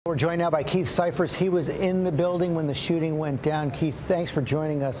We're joined now by Keith Cyphers. He was in the building when the shooting went down. Keith, thanks for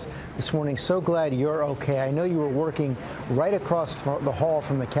joining us this morning. So glad you're okay. I know you were working right across the hall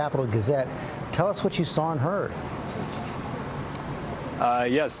from the Capital Gazette. Tell us what you saw and heard.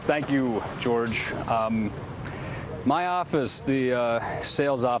 Yes, thank you, George. My office, the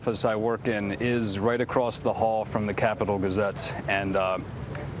sales office I work in, is right across the hall from the Capital Gazette. And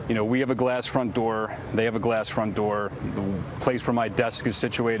you know, we have a glass front door, they have a glass front door. The place where my desk is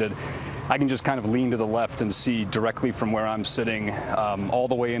situated, I can just kind of lean to the left and see directly from where I'm sitting all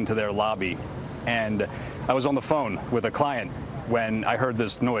the way into their lobby. And I was on the phone with a client when I heard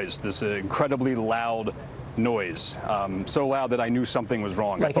this noise, this incredibly loud noise. So loud that I knew something was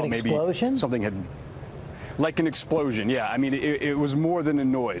wrong. Like I thought an maybe explosion? Something had... Like an explosion, yeah. I mean, it was more than a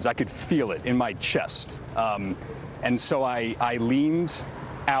noise. I could feel it in my chest. And so I leaned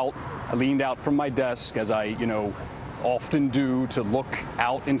out from my desk, as I, often do, to look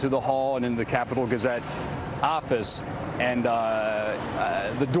out into the hall and into the Capital Gazette office, and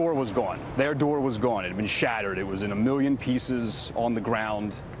the door was gone. Their door was gone. It had been shattered. It was in a million pieces on the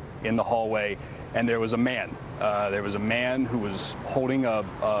ground in the hallway, and there was a man. There was a man who was holding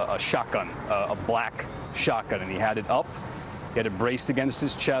a shotgun, a black shotgun, and he had it up. He had it braced against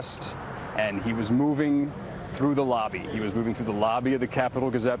his chest, and he was moving through the lobby. He was moving through the lobby of the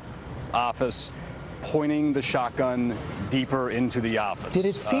Capital Gazette office, pointing the shotgun deeper into the office. Did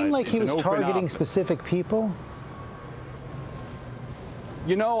it seem like he was targeting specific people?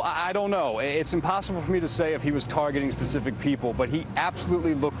 I don't know. It's impossible for me to say if he was targeting specific people, but he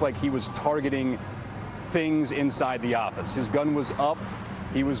absolutely looked like he was targeting things inside the office. His gun was up.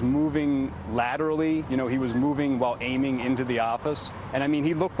 He was moving laterally. He was moving while aiming into the office. And I mean,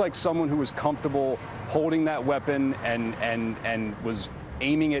 he looked like someone who was comfortable holding that weapon and was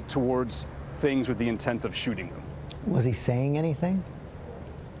aiming it towards things with the intent of shooting them. Was he saying anything?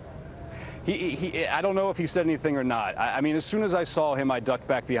 I don't know if he said anything or not. I mean, as soon as I saw him, I ducked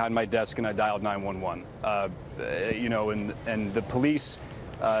back behind my desk and I dialed 911. And the police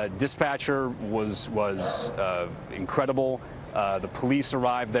dispatcher was incredible. The police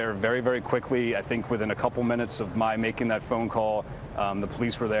arrived there very, very quickly. I think within a couple minutes of my making that phone call, the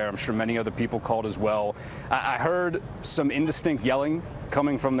police were there. I'm sure many other people called as well. I heard some indistinct yelling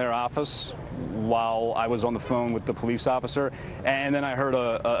coming from their office while I was on the phone with the police officer. And then I heard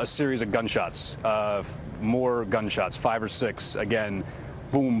a series of gunshots, more gunshots, 5 or 6, again,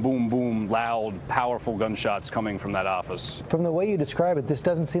 boom, boom, boom, loud, powerful gunshots coming from that office. From the way you describe it, this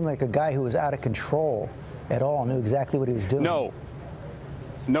doesn't seem like a guy who was out of control at all, knew exactly what he was doing.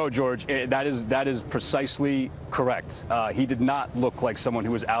 No, George, that is precisely correct. He did not look like someone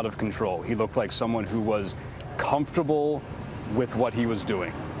who was out of control. He looked like someone who was comfortable with what he was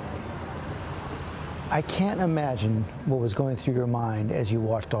doing. I can't imagine what was going through your mind as you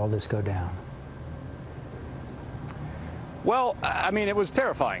watched all this go down. Well, I mean, it was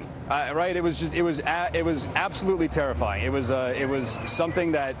terrifying, right? It was absolutely terrifying. It was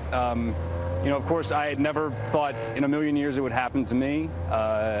something that, of course, I had never thought in a million years it would happen to me.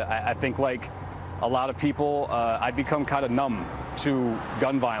 I think, like a lot of people, I'd become kind of numb to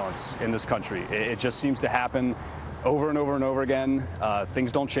gun violence in this country. It just seems to happen over and over and over again.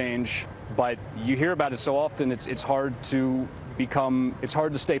 Things don't change, but you hear about it so often. It's hard to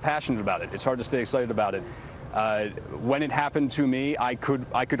stay passionate about it. It's hard to stay excited about it. When it happened to me, I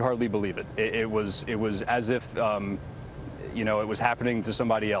could hardly believe it. It was as if it was happening to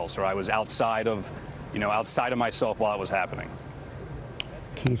somebody else, or I was outside of myself while it was happening.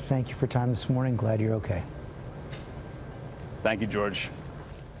 Keith, thank you for time this morning. Glad you're okay. Thank you, George.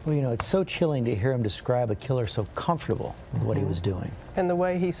 Well, it's so chilling to hear him describe a killer so comfortable with what he was doing. And the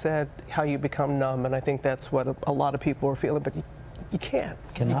way he said how you become numb, and I think that's what a lot of people are feeling, but you can't.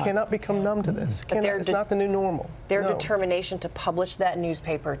 You cannot become numb to this. It's not the new normal. Their determination to publish that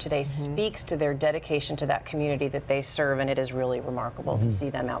newspaper today speaks to their dedication to that community that they serve, and it is really remarkable to see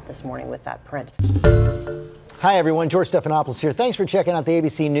them out this morning with that print. Hi everyone, George Stephanopoulos here. Thanks for checking out the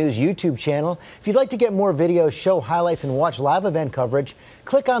ABC News YouTube channel. If you'd like to get more videos, show highlights, and watch live event coverage,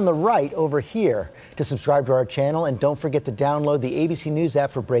 click on the right over here to subscribe to our channel, and don't forget to download the ABC News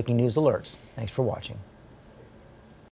app for breaking news alerts. Thanks for watching.